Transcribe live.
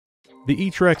The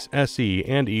eTrex SE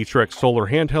and eTrex Solar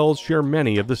handhelds share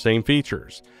many of the same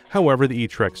features. However, the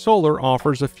eTrex Solar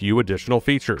offers a few additional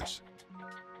features.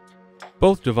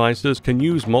 Both devices can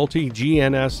use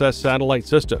multi-GNSS satellite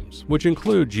systems, which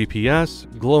include GPS,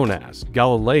 GLONASS,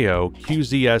 Galileo,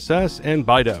 QZSS, and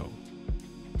BeiDou.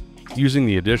 Using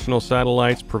the additional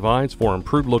satellites provides for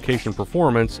improved location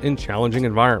performance in challenging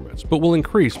environments, but will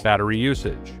increase battery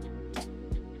usage.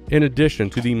 In addition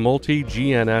to the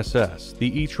multi-GNSS,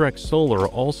 the eTrex Solar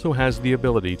also has the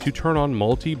ability to turn on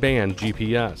multi-band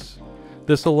GPS.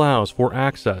 This allows for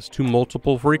access to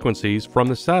multiple frequencies from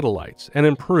the satellites and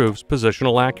improves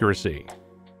positional accuracy.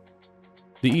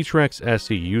 The eTrex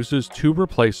SE uses two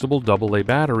replaceable AA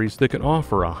batteries that can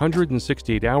offer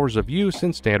 168 hours of use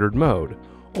in standard mode,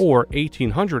 or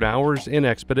 1,800 hours in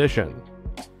Expedition.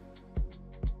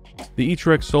 The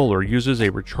eTrex Solar uses a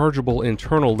rechargeable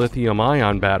internal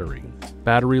lithium-ion battery.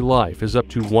 Battery life is up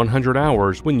to 100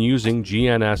 hours when using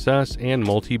GNSS and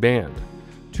multi-band,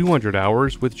 200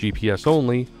 hours with GPS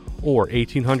only, or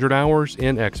 1,800 hours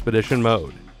in Expedition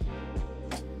mode.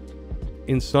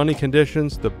 In sunny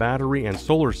conditions, the battery and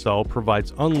solar cell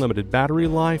provides unlimited battery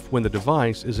life when the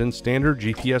device is in standard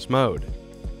GPS mode.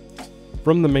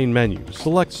 From the main menu,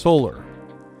 select Solar.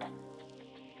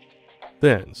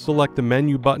 Then, select the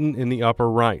menu button in the upper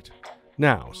right.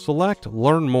 Now, select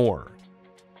Learn More.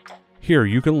 Here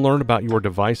you can learn about your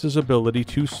device's ability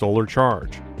to solar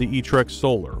charge. The eTrex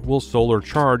Solar will solar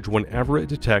charge whenever it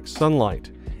detects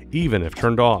sunlight, even if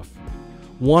turned off.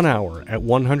 1 hour at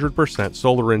 100%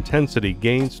 solar intensity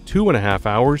gains 2.5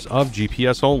 hours of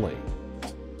GPS only.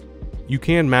 You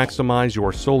can maximize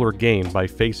your solar gain by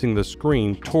facing the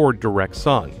screen toward direct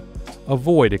sun.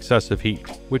 Avoid excessive heat,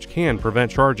 which can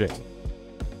prevent charging.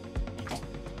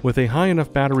 With a high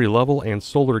enough battery level and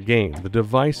solar gain, the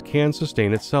device can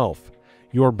sustain itself.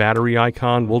 Your battery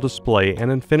icon will display an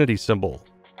infinity symbol.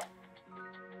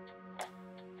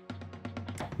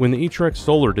 When the eTrex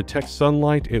Solar detects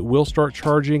sunlight, it will start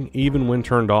charging even when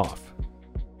turned off.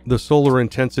 The solar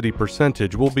intensity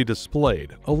percentage will be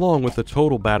displayed, along with the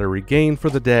total battery gain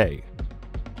for the day.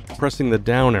 Pressing the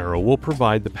down arrow will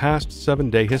provide the past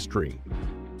 7-day history.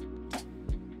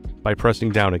 By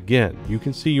pressing down again, you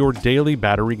can see your daily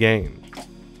battery gain.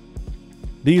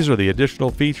 These are the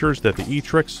additional features that the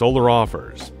eTrex Solar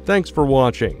offers. Thanks for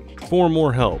watching. For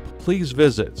more help, please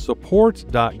visit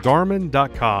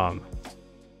support.garmin.com.